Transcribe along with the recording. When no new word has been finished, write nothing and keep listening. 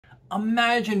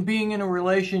Imagine being in a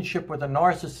relationship with a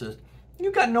narcissist.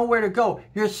 You got nowhere to go.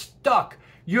 You're stuck.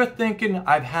 You're thinking,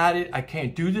 I've had it. I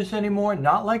can't do this anymore.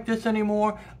 Not like this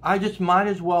anymore. I just might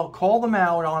as well call them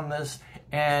out on this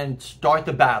and start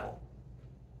the battle.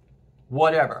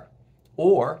 Whatever.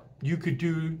 Or you could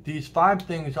do these 5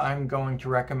 things I'm going to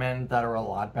recommend that are a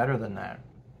lot better than that.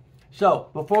 So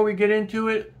before we get into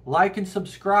it, like and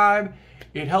subscribe.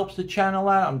 It helps the channel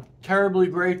out. I'm terribly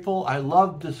grateful. I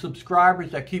love the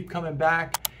subscribers that keep coming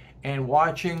back and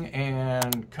watching.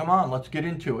 And come on, let's get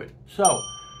into it. So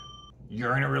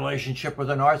you're in a relationship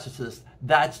with a narcissist.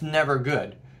 That's never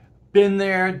good. Been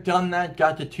there, done that,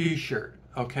 got the t-shirt.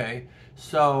 Okay.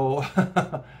 So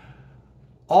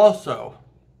also,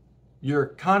 you're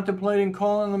contemplating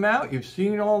calling them out. You've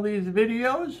seen all these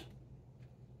videos.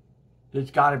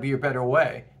 There's got to be a better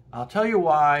way. I'll tell you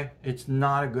why it's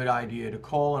not a good idea to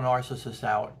call a narcissist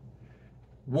out.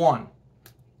 1,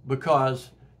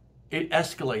 because it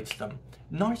escalates them.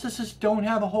 Narcissists don't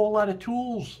have a whole lot of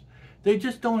tools. They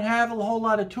just don't have a whole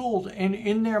lot of tools. And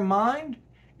in their mind,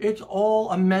 it's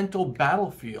all a mental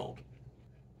battlefield.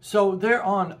 So they're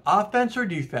on offense or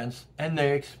defense, and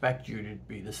they expect you to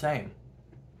be the same.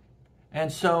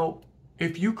 And so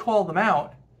if you call them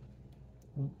out,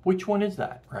 which one is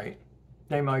that, right?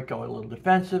 They might go a little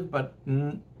defensive, but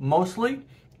mostly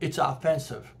it's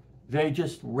offensive. They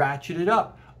just ratchet it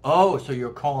up. Oh, so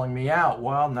you're calling me out.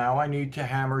 Well, now I need to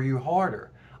hammer you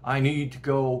harder. I need to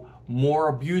go more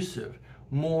abusive,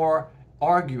 more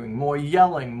arguing, more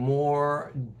yelling,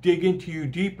 more dig into you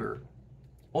deeper.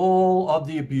 All of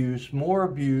the abuse, more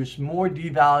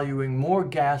devaluing, more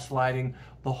gaslighting,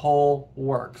 the whole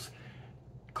works.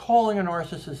 Calling a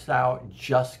narcissist out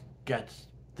just gets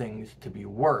things to be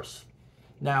worse.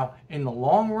 Now, in the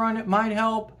long run, it might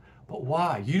help, but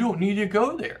why? You don't need to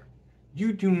go there.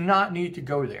 You do not need to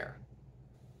go there.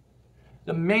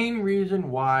 The main reason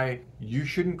why you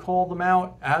shouldn't call them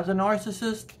out as a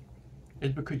narcissist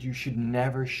is because you should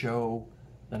never show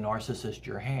the narcissist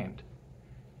your hand.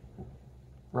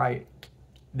 Right?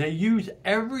 They use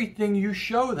everything you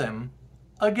show them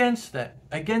against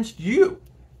you.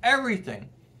 Everything.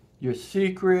 Your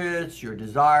secrets, your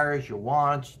desires, your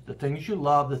wants, the things you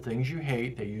love, the things you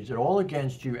hate, they use it all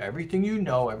against you. Everything you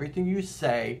know, everything you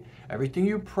say, everything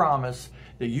you promise,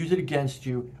 they use it against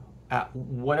you at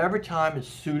whatever time is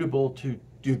suitable to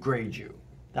degrade you.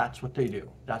 That's what they do.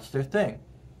 That's their thing.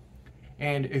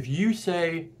 And if you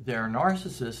say they're a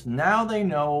narcissist, now they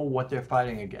know what they're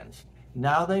fighting against.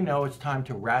 Now they know it's time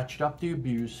to ratchet up the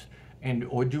abuse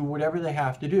or do whatever they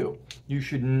have to do. You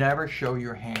should never show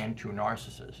your hand to a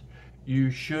narcissist.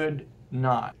 You should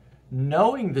not.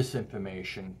 Knowing this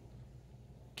information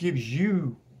gives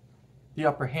you the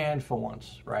upper hand for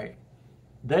once, right?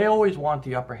 They always want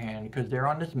the upper hand because they're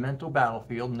on this mental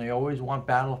battlefield and they always want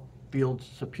battlefield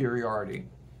superiority.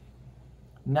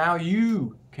 Now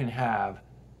you can have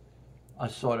a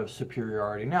sort of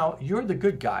superiority. Now you're the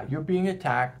good guy. You're being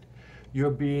attacked.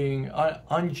 You're being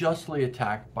unjustly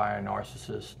attacked by a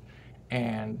narcissist.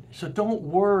 And so don't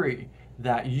worry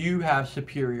that you have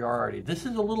superiority. This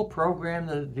is a little program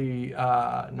that the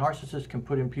narcissist can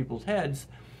put in people's heads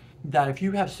that if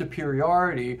you have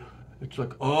superiority, it's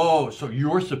like, oh, so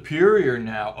you're superior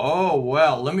now. Oh,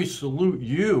 well, let me salute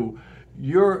you.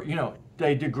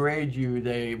 They degrade you.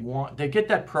 They get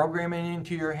that programming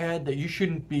into your head that you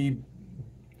shouldn't be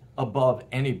above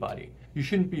anybody. You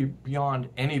shouldn't be beyond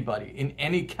anybody in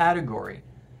any category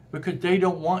because they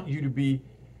don't want you to be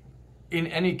in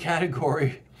any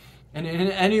category and in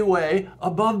any way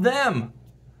above them.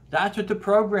 That's what the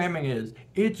programming is.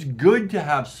 It's good to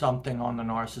have something on the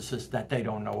narcissist that they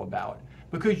don't know about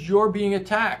because you're being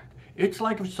attacked. It's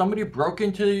like if somebody broke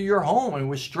into your home and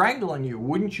was strangling you.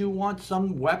 Wouldn't you want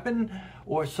some weapon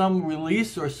or some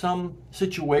release or some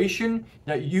situation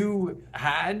that you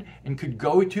had and could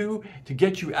go to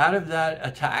get you out of that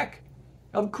attack?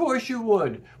 Of course you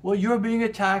would. Well, you're being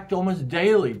attacked almost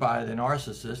daily by the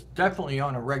narcissist, definitely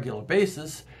on a regular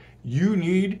basis. You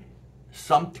need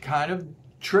some kind of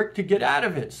trick to get out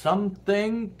of it,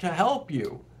 something to help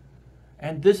you.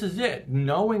 And this is it.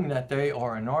 Knowing that they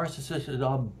are a narcissist is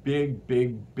a big,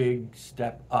 big, big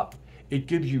step up. It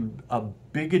gives you a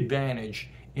big advantage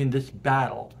in this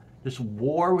battle, this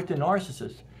war with the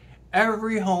narcissist.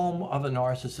 Every home of a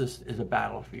narcissist is a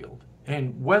battlefield.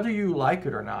 And whether you like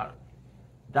it or not,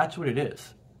 that's what it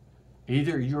is.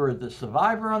 Either you're the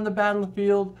survivor on the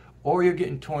battlefield or you're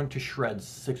getting torn to shreds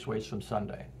 6 ways from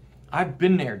Sunday. I've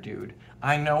been there, dude.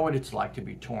 I know what it's like to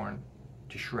be torn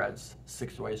to shreds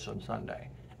 6 ways from Sunday.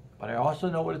 But I also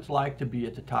know what it's like to be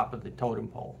at the top of the totem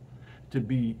pole, to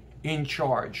be in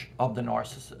charge of the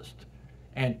narcissist.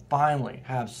 and finally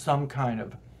have some kind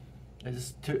of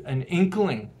an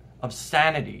inkling of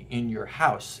sanity in your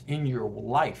house, in your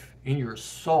life, in your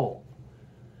soul.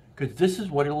 Because this is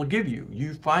what it'll give you.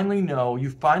 You finally know, you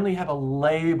finally have a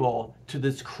label to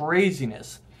this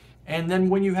craziness. And then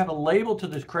when you have a label to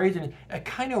this craziness, it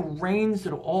kind of reins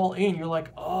it all in. You're like,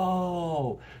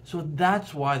 oh, so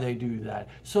that's why they do that.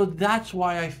 So that's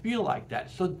why I feel like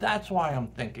that. So that's why I'm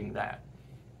thinking that.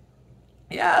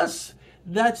 Yes,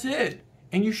 that's it.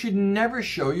 And you should never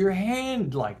show your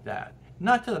hand like that.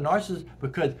 Not to the narcissist,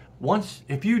 because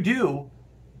if you do,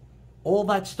 all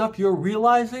that stuff you're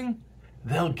realizing,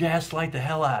 they'll gaslight the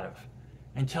hell out of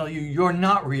and tell you you're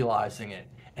not realizing it,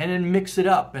 and then mix it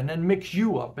up, and then mix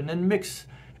you up, and then mix.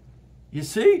 You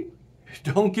see?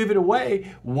 Don't give it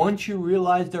away. Once you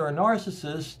realize they're a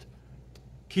narcissist,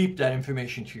 keep that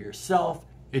information to yourself.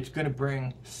 It's going to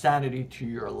bring sanity to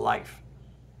your life.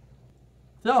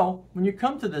 So, when you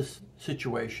come to this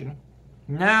situation,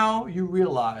 now you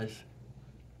realize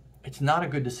it's not a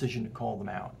good decision to call them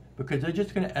out, because they're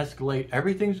just going to escalate.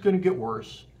 Everything's going to get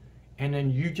worse. And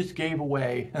then you just gave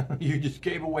away,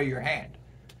 your hand.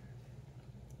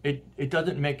 It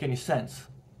doesn't make any sense.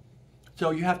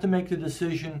 So you have to make the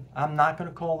decision, I'm not going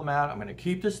to call them out, I'm going to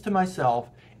keep this to myself,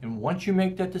 and once you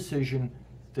make that decision,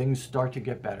 things start to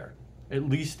get better, at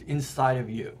least inside of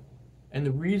you. And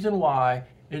the reason why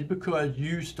is because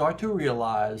you start to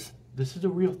realize this is a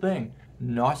real thing.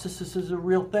 Narcissist is a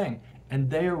real thing, and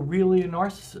they are really a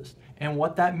narcissist. And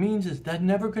what that means is they're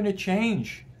never going to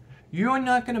change. You're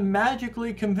not going to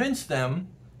magically convince them.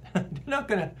 They're not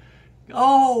going to,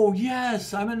 oh,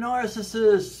 yes, I'm a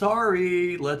narcissist.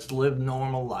 Sorry, let's live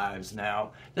normal lives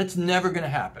now. That's never going to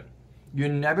happen. You're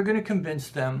never going to convince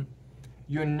them.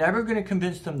 You're never going to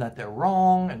convince them that they're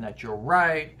wrong and that you're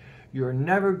right. You're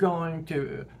never going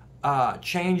to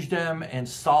change them and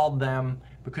solve them,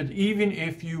 because even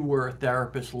if you were a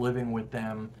therapist living with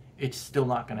them, it's still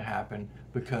not going to happen,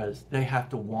 because they have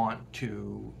to want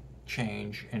to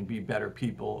change and be better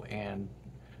people. And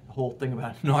the whole thing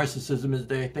about narcissism is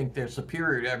they think they're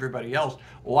superior to everybody else.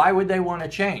 Why would they want to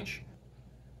change?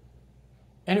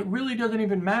 And it really doesn't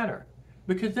even matter,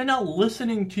 because they're not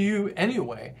listening to you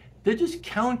anyway. They're just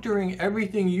countering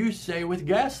everything you say with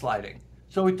gaslighting,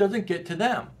 so it doesn't get to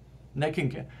them. And they can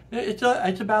get,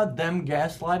 it's about them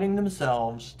gaslighting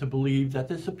themselves to believe that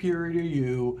they're superior to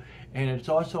you, and it's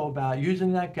also about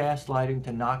using that gaslighting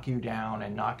to knock you down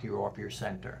and knock you off your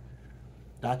center.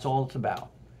 That's all it's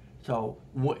about. So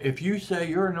if you say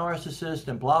you're a narcissist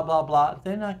and blah, blah, blah,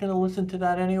 they're not going to listen to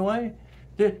that anyway.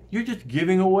 You're just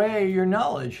giving away your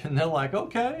knowledge. And they're like,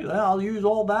 okay, I'll use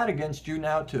all that against you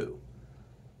now too.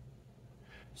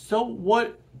 So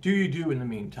what do you do in the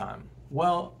meantime?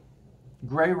 Well,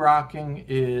 gray rocking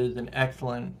is an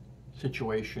excellent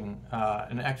situation,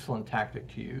 an excellent tactic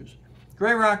to use.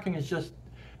 Gray rocking is just,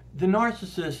 the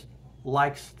narcissist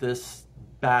likes this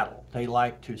battle. They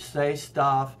like to say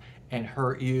stuff and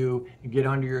hurt you and get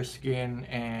under your skin,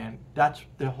 and that's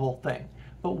the whole thing.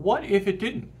 But what if it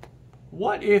didn't?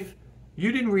 What if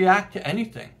you didn't react to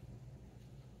anything,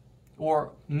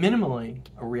 or minimally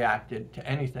reacted to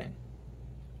anything?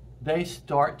 They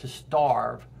start to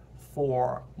starve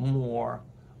for more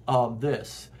of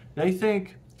this. They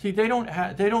think, see, they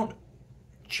don't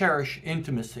cherish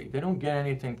intimacy. They don't get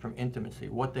anything from intimacy.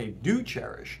 What they do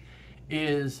cherish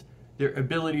is their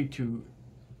ability to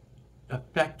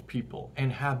affect people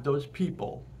and have those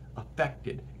people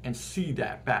affected and see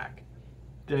that back.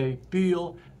 They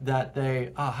feel that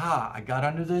aha, I got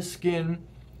under their skin,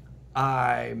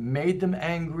 I made them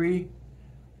angry,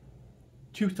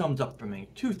 2 thumbs up for me,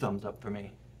 2 thumbs up for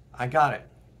me, I got it,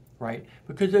 right?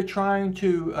 Because they're trying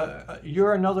to,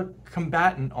 you're another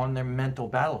combatant on their mental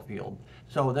battlefield.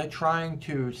 So they're trying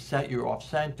to set you off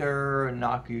center and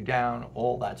knock you down,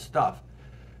 all that stuff.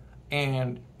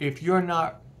 And if you're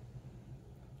not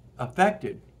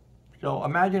affected, so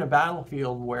imagine a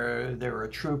battlefield where there are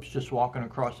troops just walking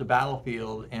across the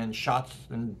battlefield and shots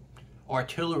and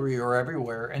artillery are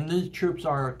everywhere, and these troops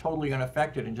are totally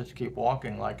unaffected and just keep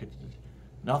walking like it's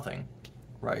nothing,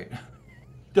 right?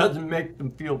 Doesn't make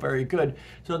them feel very good.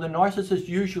 So the narcissist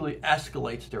usually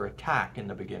escalates their attack in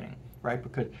the beginning, right?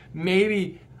 Because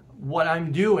maybe what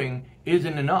I'm doing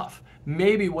isn't enough.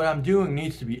 Maybe what I'm doing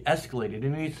needs to be escalated. It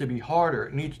needs to be harder.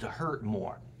 It needs to hurt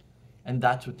more. And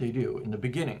that's what they do in the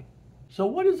beginning. So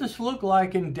what does this look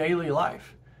like in daily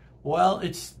life? Well,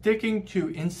 it's sticking to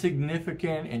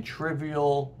insignificant and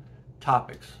trivial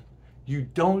topics. You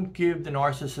don't give the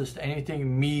narcissist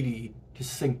anything meaty to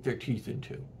sink their teeth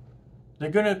into. They're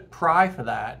going to pry for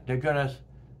that. They're going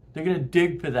to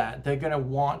dig for that. They're going to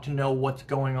want to know what's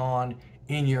going on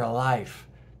in your life.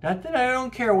 That they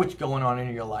don't care what's going on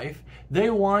in your life. They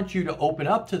want you to open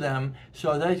up to them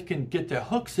so they can get their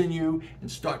hooks in you and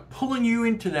start pulling you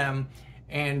into them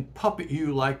and puppet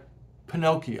you like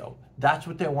Pinocchio. That's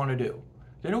what they want to do.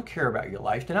 They don't care about your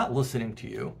life. They're not listening to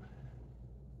you.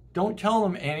 Don't tell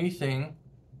them anything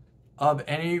of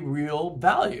any real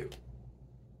value.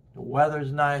 The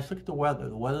weather's nice. Look at the weather.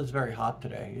 The weather's very hot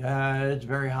today. Yeah, it's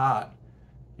very hot.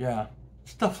 Yeah,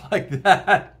 stuff like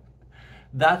that.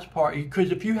 That's part, because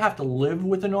if you have to live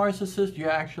with a narcissist, you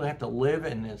actually have to live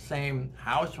in the same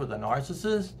house with a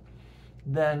narcissist,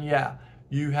 then yeah,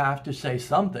 you have to say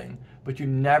something, but you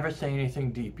never say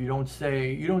anything deep. You don't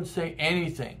say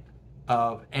anything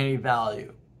of any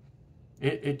value.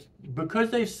 It's because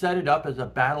they've set it up as a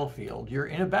battlefield. You're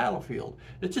in a battlefield.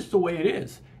 It's just the way it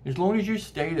is. As long as you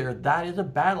stay there, that is a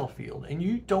battlefield, and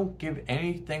you don't give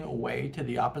anything away to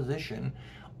the opposition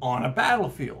on a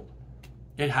battlefield.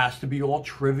 It has to be all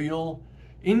trivial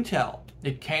intel.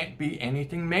 It can't be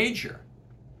anything major.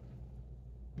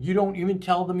 You don't even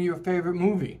tell them your favorite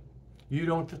movie. You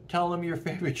don't tell them your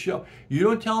favorite show. You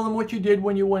don't tell them what you did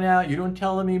when you went out. You don't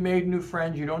tell them you made new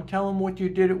friends. You don't tell them what you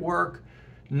did at work.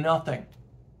 Nothing.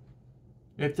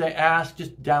 If they ask,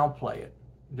 just downplay it.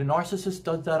 The narcissist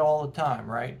does that all the time,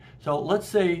 right? So let's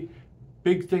say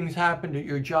big things happened at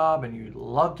your job and you'd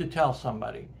love to tell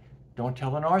somebody. Don't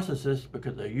tell the narcissist,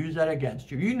 because they'll use that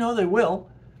against you. You know they will.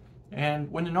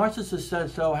 And when the narcissist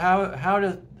says, so how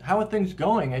are things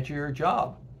going at your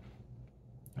job?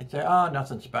 They'd say, oh,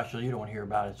 nothing special. You don't hear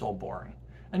about it. It's all boring.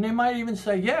 And they might even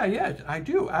say, yeah, I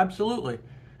do. Absolutely.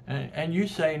 And you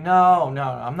say, no,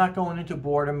 I'm not going into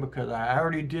boredom because I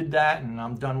already did that and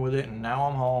I'm done with it. And now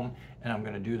I'm home and I'm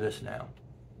going to do this now.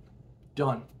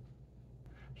 Done.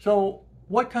 So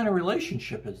what kind of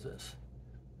relationship is this?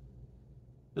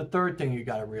 The third thing you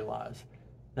got to realize,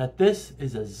 that this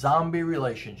is a zombie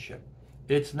relationship.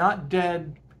 It's not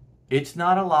dead. It's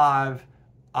not alive.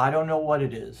 I don't know what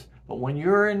it is. But when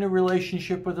you're in a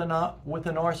relationship with a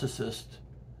narcissist,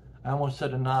 I almost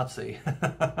said a Nazi.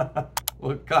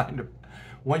 What kind of?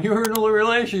 When you're in a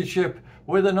relationship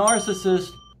with a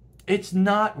narcissist, it's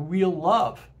not real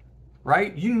love,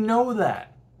 right? You know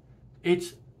that.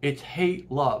 It's hate,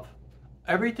 love.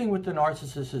 Everything with the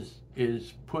narcissist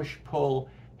is push, pull,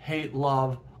 hate,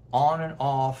 love, on and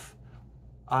off.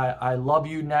 I love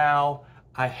you now.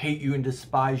 I hate you and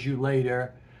despise you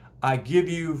later. I give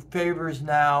you favors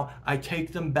now. I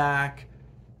take them back.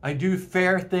 I do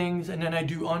fair things and then I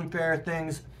do unfair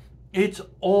things. It's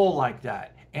all like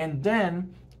that. And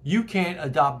then you can't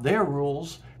adopt their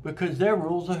rules because their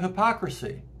rules are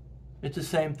hypocrisy. It's the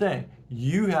same thing.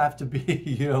 You have to be,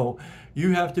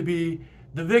 you have to be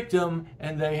the victim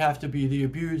and they have to be the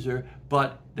abuser,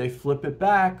 but they flip it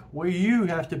back where you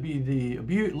have to be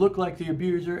look like the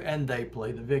abuser and they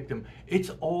play the victim. It's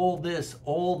all this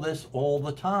all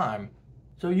the time.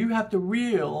 So you have to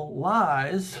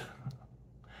realize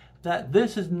that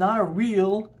this is not a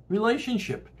real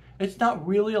relationship. It's not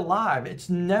really alive. It's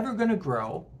never going to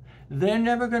grow. They're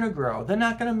never going to grow. They're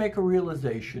not going to make a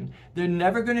realization. They're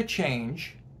never going to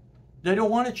change. They don't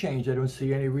want to change. They don't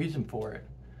see any reason for it.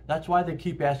 That's why they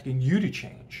keep asking you to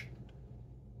change.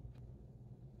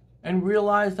 And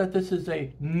realize that this is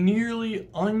a nearly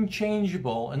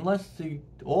unchangeable, unless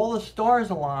all the stars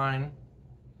align,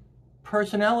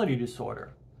 personality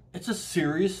disorder. It's a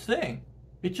serious thing.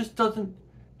 It just doesn't,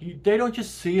 they don't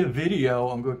just see a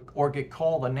video or get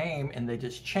called a name and they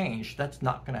just change. That's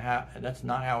not going to happen. That's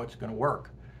not how it's going to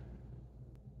work.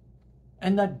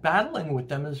 And that battling with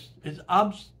them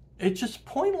it's just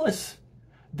pointless.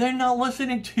 They're not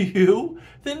listening to you.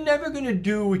 They're never going to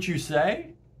do what you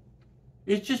say.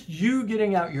 It's just you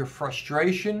getting out your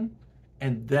frustration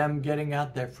and them getting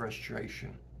out their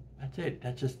frustration. That's it.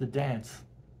 That's just the dance.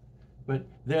 But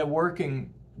they're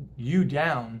working you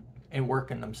down and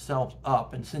working themselves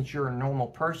up. And since you're a normal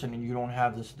person and you don't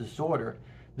have this disorder,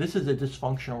 this is a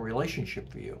dysfunctional relationship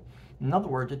for you. In other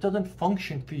words, it doesn't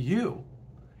function for you.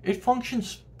 It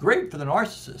functions great for the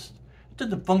narcissist. It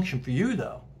doesn't function for you,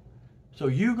 though. So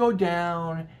you go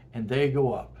down and they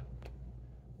go up.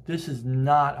 This is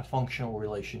not a functional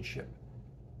relationship.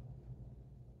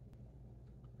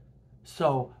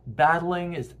 So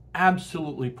battling is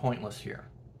absolutely pointless here.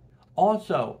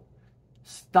 Also,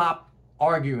 stop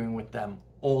arguing with them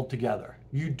altogether.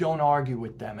 You don't argue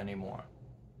with them anymore.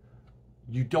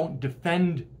 You don't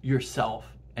defend yourself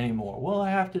anymore. Well, I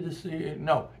have to see.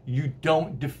 No, you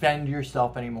don't defend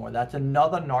yourself anymore. That's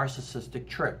another narcissistic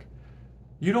trick.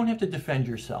 You don't have to defend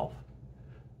yourself.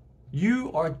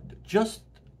 You are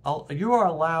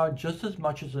allowed just as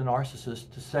much as a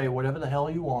narcissist to say whatever the hell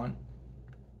you want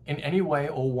in any way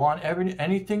or want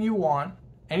anything you want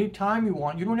anytime you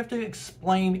want. You don't have to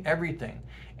explain everything.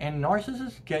 And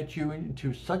narcissists get you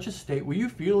into such a state where you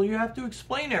feel you have to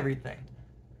explain everything.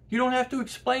 You don't have to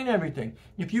explain everything.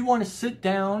 If you want to sit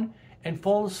down and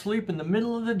fall asleep in the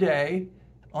middle of the day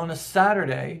on a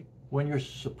Saturday when you're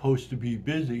supposed to be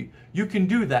busy, you can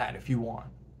do that if you want.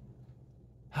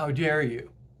 How dare you?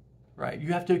 Right?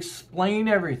 You have to explain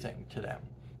everything to them.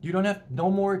 You don't have no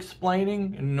more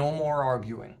explaining and no more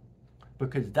arguing,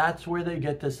 because that's where they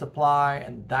get the supply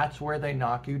and that's where they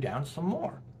knock you down some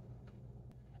more.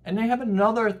 And they have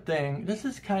another thing. This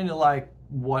is kind of like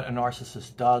what a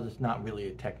narcissist does. It's not really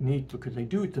a technique because they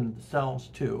do it themselves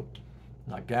too,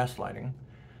 not gaslighting.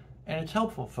 And it's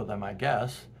helpful for them, I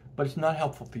guess, but it's not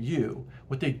helpful for you.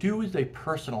 What they do is they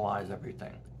personalize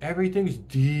everything. Everything's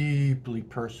deeply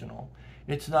personal.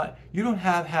 It's not, you don't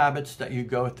have habits that you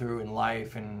go through in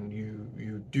life and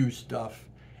you do stuff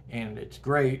and it's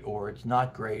great or it's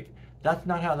not great. That's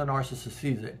not how the narcissist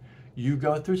sees it. You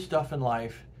go through stuff in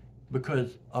life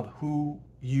because of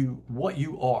what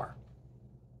you are.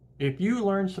 If you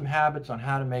learn some habits on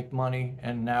how to make money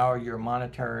and now you're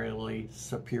monetarily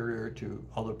superior to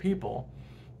other people,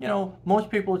 you know, most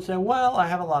people would say, well, I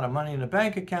have a lot of money in the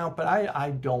bank account, but I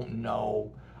don't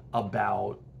know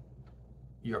about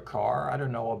your car. I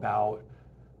don't know about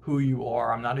who you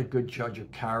are. I'm not a good judge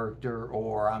of character,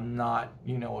 or I'm not,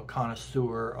 you know, a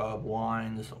connoisseur of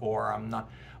wines, or I'm not.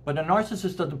 But a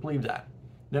narcissist doesn't believe that.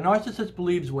 The narcissist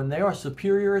believes when they are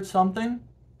superior at something,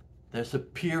 they're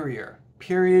superior.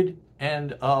 Period.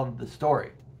 End of the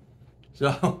story.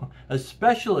 So,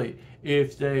 especially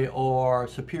if they are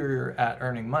superior at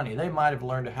earning money, they might have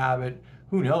learned a habit.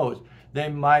 Who knows? They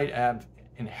might have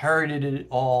inherited it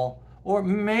all, or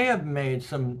may have made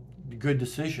some good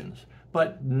decisions.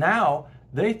 But now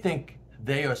they think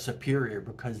they are superior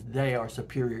because they are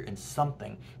superior in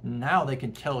something. Now they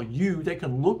can tell you, they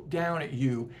can look down at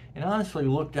you and honestly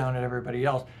look down at everybody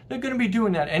else. They're going to be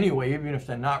doing that anyway, even if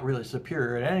they're not really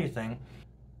superior at anything.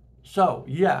 So,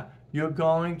 yeah, you're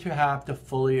going to have to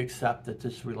fully accept that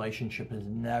this relationship is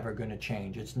never going to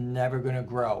change. It's never going to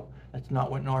grow. That's not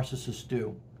what narcissists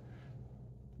do.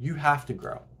 You have to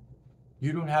grow.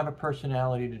 You don't have a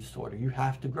personality disorder. You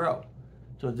have to grow.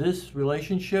 So this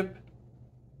relationship,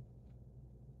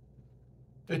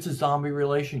 it's a zombie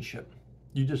relationship.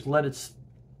 You just let it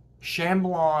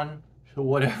shamble on to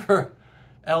whatever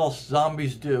else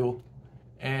zombies do,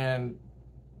 and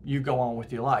you go on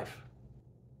with your life.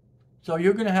 So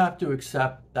you're going to have to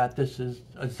accept that this is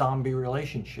a zombie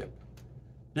relationship.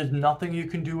 There's nothing you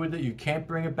can do with it. You can't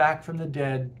bring it back from the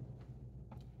dead,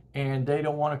 and they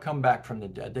don't want to come back from the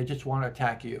dead. They just want to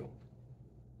attack you.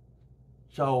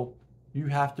 So you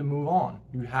have to move on.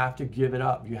 You have to give it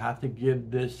up. You have to give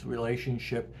this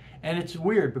relationship. And it's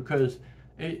weird because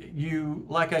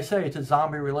like I say, it's a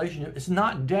zombie relationship. It's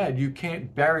not dead. You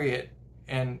can't bury it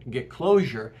and get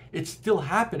closure. It's still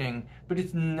happening, but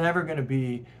it's never going to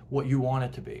be what you want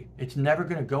it to be. It's never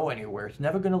going to go anywhere. It's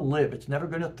never going to live. It's never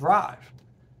going to thrive.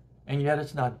 And yet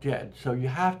it's not dead. So you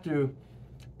have to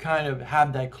kind of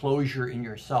have that closure in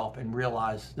yourself and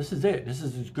realize this is it. This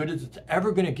is as good as it's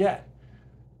ever going to get.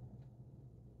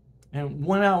 And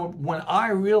when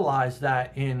I realized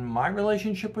that in my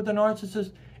relationship with the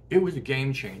narcissist, it was a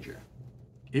game changer.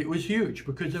 It was huge,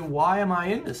 because then why am I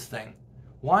in this thing?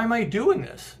 Why am I doing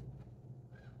this?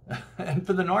 And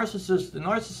for the narcissist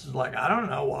is like, I don't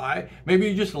know why. Maybe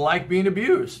you just like being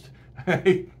abused.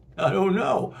 I don't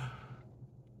know.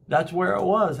 That's where it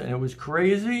was, and it was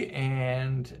crazy,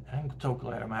 and I'm so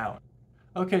glad I'm out.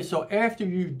 Okay, so after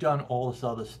you've done all this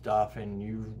other stuff and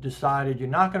you've decided you're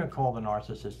not going to call the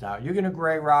narcissist out, you're going to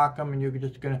gray rock them, and you're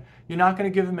not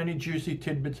going to give them any juicy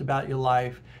tidbits about your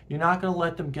life. You're not going to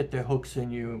let them get their hooks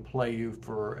in you and play you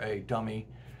for a dummy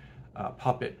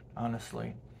puppet,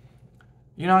 honestly.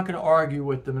 You're not going to argue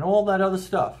with them and all that other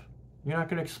stuff. You're not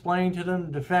going to explain to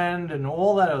them, defend, and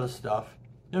all that other stuff.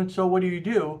 And so what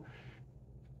do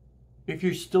if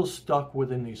you're still stuck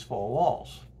within these four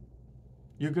walls?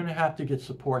 You're going to have to get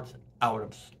support out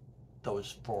of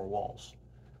those four walls.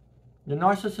 The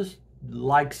narcissist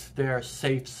likes their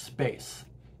safe space.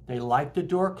 They like the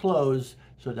door closed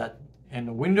and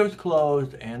the windows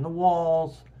closed and the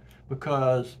walls,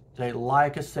 because they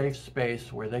like a safe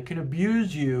space where they can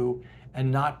abuse you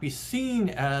and not be seen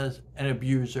as an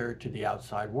abuser to the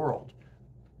outside world.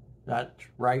 That's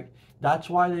right. That's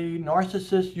why the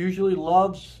narcissist usually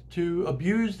loves to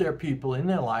abuse their people in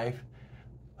their life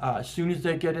as soon as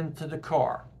they get into the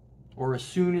car or as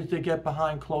soon as they get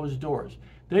behind closed doors.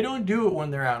 They don't do it when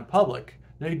they're out in public.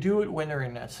 They do it when they're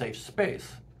in that safe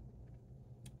space.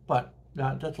 But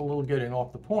that's a little getting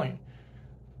off the point.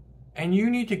 And you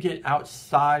need to get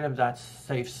outside of that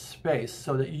safe space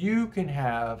so that you can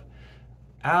have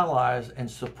allies and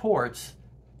supports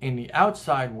in the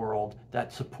outside world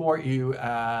that support you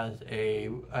as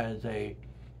a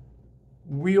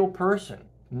real person,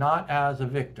 not as a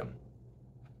victim.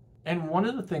 And one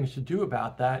of the things to do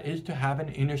about that is to have an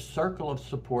inner circle of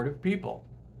supportive people.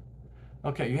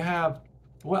 Okay, you have,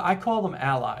 well, I call them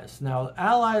allies. Now,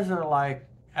 allies are like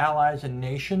allies in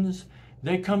nations.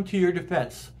 They come to your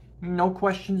defense. No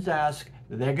questions asked.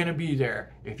 They're going to be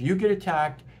there. If you get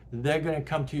attacked, they're going to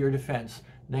come to your defense.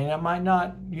 They might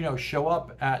not, show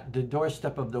up at the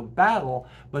doorstep of the battle,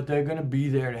 but they're going to be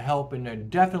there to help, and they're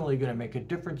definitely going to make a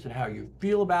difference in how you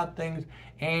feel about things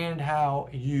and how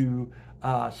you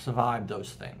survive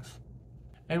those things.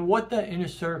 And what that inner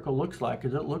circle looks like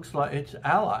is it looks like it's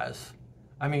allies.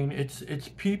 I mean, it's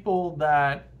people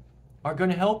that are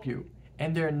going to help you,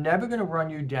 and they're never going to run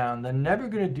you down. They're never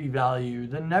going to devalue you.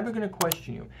 They're never going to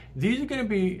question you. These are going to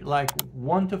be like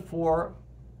 1 to 4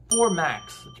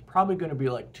 max. It's probably going to be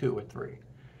like 2 or 3.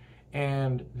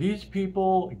 And these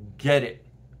people get it.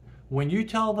 When you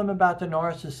tell them about the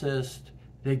narcissist,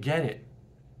 they get it.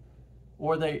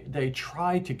 Or they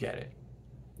try to get it.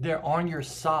 They're on your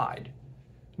side.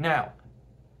 Now,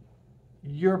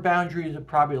 your boundaries are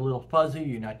probably a little fuzzy.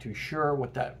 You're not too sure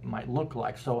what that might look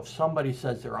like. So if somebody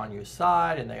says they're on your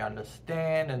side and they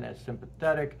understand and they're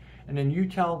sympathetic, and then you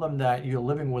tell them that you're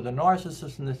living with a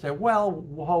narcissist and they say, well,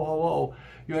 whoa,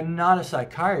 you're not a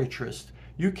psychiatrist.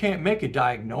 You can't make a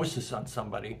diagnosis on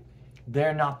somebody.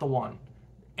 They're not the one.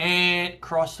 And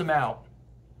cross them out.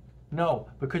 No,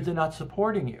 because they're not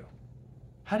supporting you.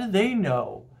 How do they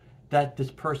know that this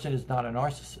person is not a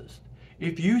narcissist?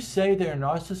 If you say they're a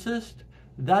narcissist,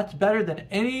 that's better than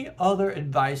any other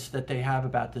advice that they have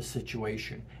about this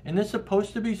situation. And they're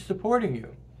supposed to be supporting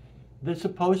you. They're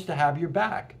supposed to have your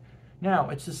back. Now,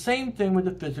 it's the same thing with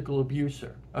a physical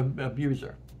abuser.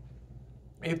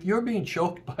 If you're being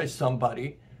choked by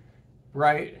somebody,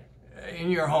 right, in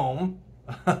your home,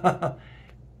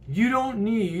 you don't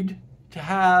need to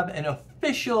have an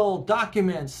official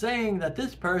document saying that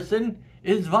this person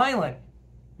is violent.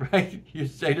 Right? You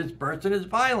say this person is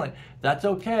violent. That's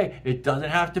okay. It doesn't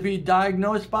have to be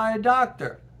diagnosed by a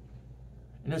doctor.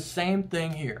 And the same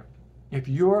thing here. If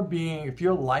your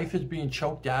life is being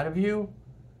choked out of you,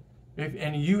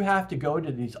 and you have to go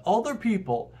to these other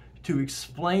people to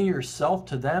explain yourself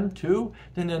to them too,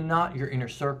 then they're not your inner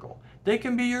circle. They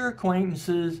can be your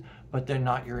acquaintances, but they're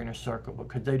not your inner circle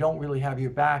because they don't really have your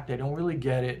back. They don't really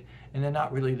get it, and they're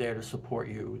not really there to support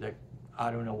you. I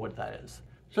don't know what that is.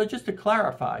 So just to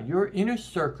clarify, your inner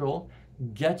circle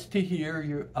gets to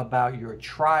hear about your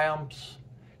triumphs,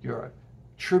 your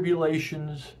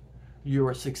tribulations,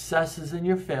 your successes and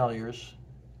your failures.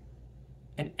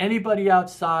 And anybody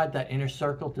outside that inner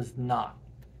circle does not.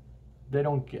 They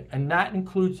don't get. And that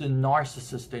includes the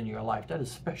narcissist in your life. That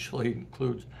especially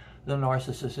includes the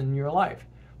narcissist in your life.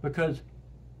 Because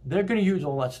they're going to use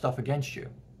all that stuff against you.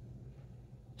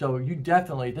 So you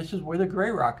definitely, this is where the gray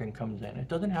rocking comes in. It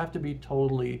doesn't have to be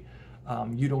totally,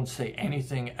 you don't say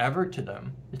anything ever to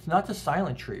them. It's not the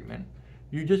silent treatment.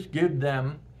 You just give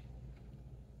them,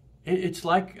 it's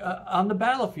like on the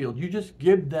battlefield. You just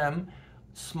give them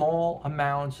small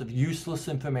amounts of useless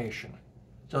information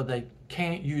so they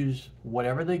can't use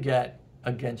whatever they get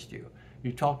against you.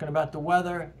 You're talking about the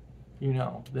weather,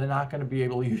 they're not going to be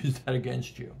able to use that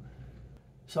against you.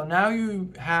 So now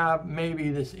you have maybe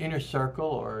this inner circle,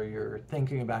 or you're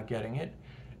thinking about getting it.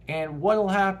 And what will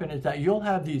happen is that you'll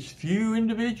have these few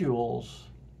individuals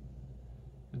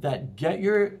that get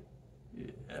your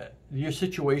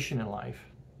situation in life,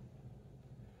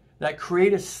 that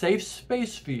create a safe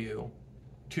space for you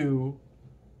to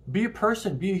be a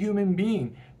person, be a human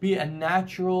being, be a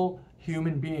natural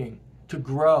human being, to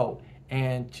grow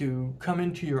and to come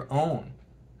into your own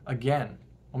again,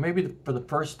 or maybe for the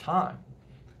first time.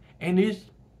 And these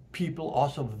people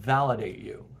also validate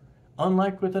you.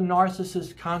 Unlike with a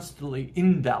narcissist, constantly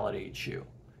invalidates you.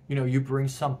 You bring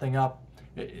something up,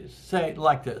 say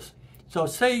like this. So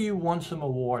say you won some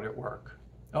award at work.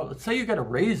 Oh, let's say you got a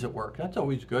raise at work. That's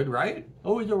always good, right?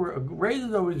 Always a raise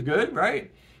is always good,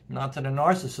 right? Not to the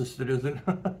narcissist, it isn't.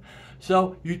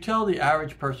 So you tell the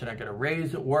average person, I got a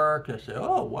raise at work. They say,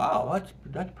 oh, wow,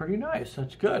 that's pretty nice.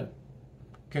 That's good.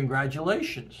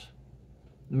 Congratulations.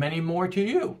 Many more to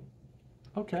you.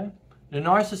 Okay. The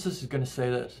narcissist is going to say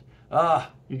this.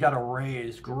 You got a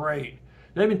raise. Great.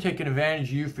 They've been taking advantage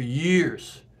of you for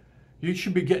years. You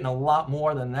should be getting a lot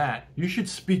more than that. You should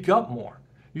speak up more.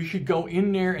 You should go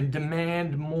in there and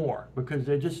demand more, because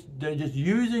they're just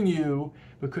using you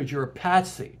because you're a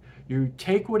patsy. You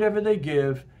take whatever they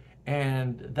give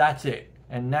and that's it.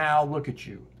 And now look at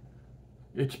you.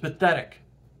 It's pathetic,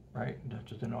 right?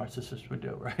 That's what the narcissist would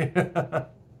do, right?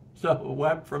 So it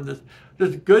went from this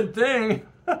good thing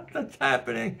that's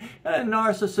happening, and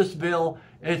Narcissistville,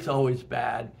 it's always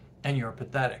bad, and you're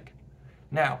pathetic.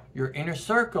 Now, your inner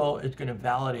circle is going to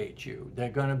validate you. They're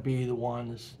going to be the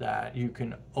ones that you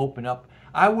can open up.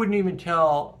 I wouldn't even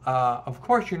tell, of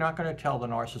course, you're not going to tell the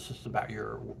narcissist about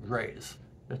your raise.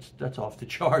 That's off the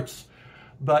charts.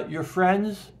 But your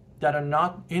friends that are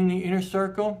not in the inner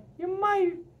circle, you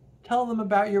might tell them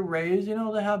about your raise. You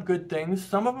know, they have good things.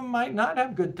 Some of them might not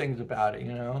have good things about it,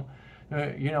 you know.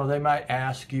 They might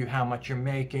ask you how much you're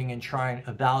making and try and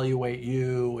evaluate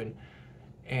you.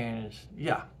 And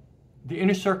yeah, the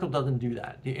inner circle doesn't do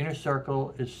that. The inner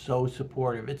circle is so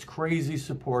supportive. It's crazy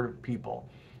supportive people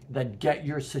that get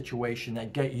your situation,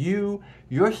 that get you,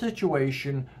 your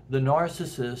situation, the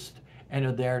narcissist, and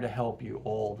are there to help you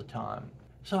all the time.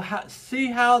 So see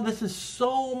how this is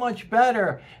so much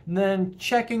better than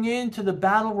checking into the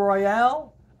battle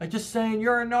royale? Just saying,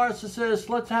 you're a narcissist,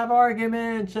 let's have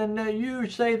arguments, and you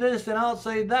say this and I'll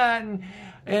say that,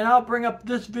 and I'll bring up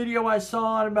this video I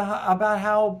saw about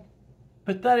how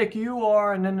pathetic you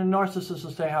are, and then the narcissist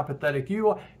will say how pathetic you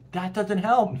are. That doesn't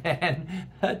help, man.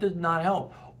 That does not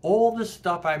help. All this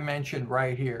stuff I mentioned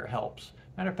right here helps.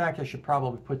 Matter of fact, I should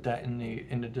probably put that in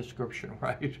the description,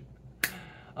 right?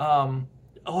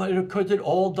 Because it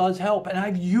all does help, and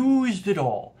I've used it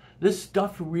all. This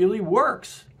stuff really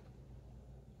works.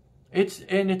 It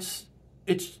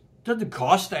doesn't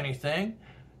cost anything.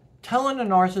 Telling a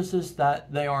narcissist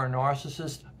that they are a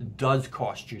narcissist does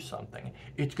cost you something.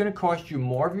 It's going to cost you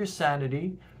more of your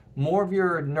sanity, more of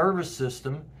your nervous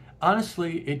system.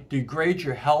 Honestly, it degrades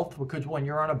your health, because when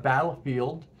you're on a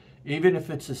battlefield, even if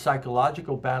it's a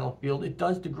psychological battlefield, it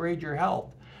does degrade your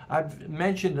health. I've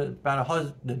mentioned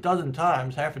about a dozen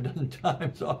times, half a dozen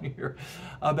times on here,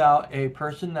 about a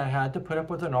person that had to put up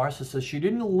with a narcissist. She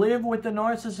didn't live with the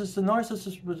narcissist. The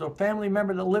narcissist was a family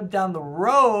member that lived down the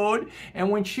road, and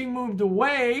when she moved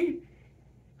away,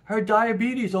 her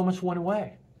diabetes almost went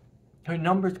away. Her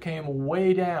numbers came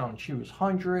way down. She was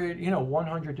 100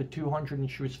 to 200,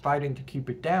 and she was fighting to keep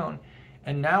it down.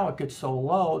 And now it gets so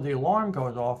low, the alarm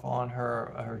goes off on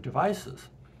her devices.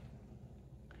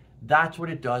 That's what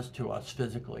it does to us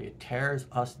physically. It tears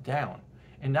us down.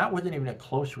 And that wasn't even a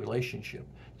close relationship.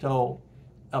 So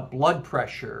blood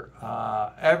pressure,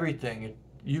 everything,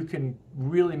 you can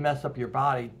really mess up your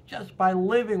body just by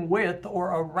living with or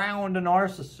around a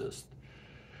narcissist.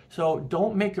 So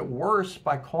don't make it worse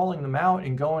by calling them out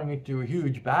and going into a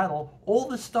huge battle. All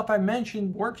this stuff I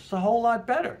mentioned works a whole lot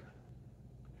better.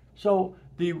 So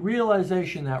the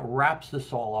realization that wraps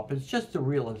this all up is just the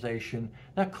realization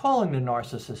that calling the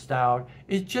narcissist out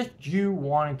is just you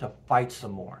wanting to fight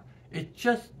some more. It's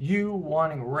just you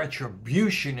wanting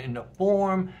retribution in the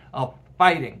form of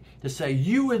fighting. To say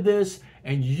you are this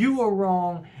and you are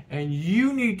wrong and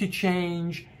you need to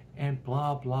change and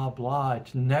blah, blah, blah.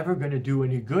 It's never going to do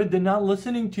any good. They're not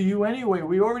listening to you anyway.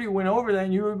 We already went over that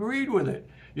and you agreed with it.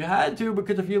 You had to,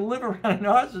 because if you live around a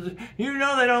narcissist, you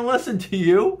know they don't listen to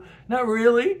you. Not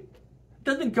really. It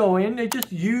doesn't go in. They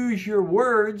just use your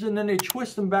words and then they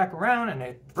twist them back around and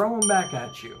they throw them back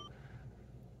at you.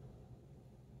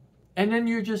 And then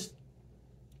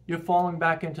you're falling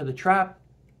back into the trap,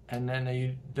 and then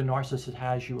the narcissist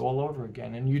has you all over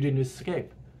again and you didn't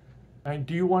escape. And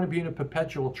do you want to be in a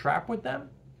perpetual trap with them?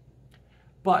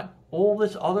 But all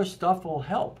this other stuff will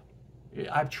help.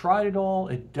 I've tried it all.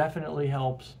 It definitely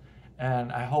helps.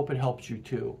 And I hope it helps you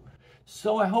too.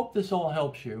 So I hope this all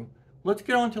helps you. Let's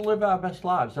get on to live our best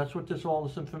lives. That's what all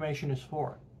this information is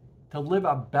for. To live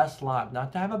our best lives.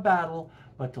 Not to have a battle,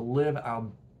 but to live our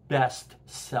best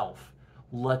self.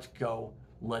 Let's go.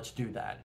 Let's do that.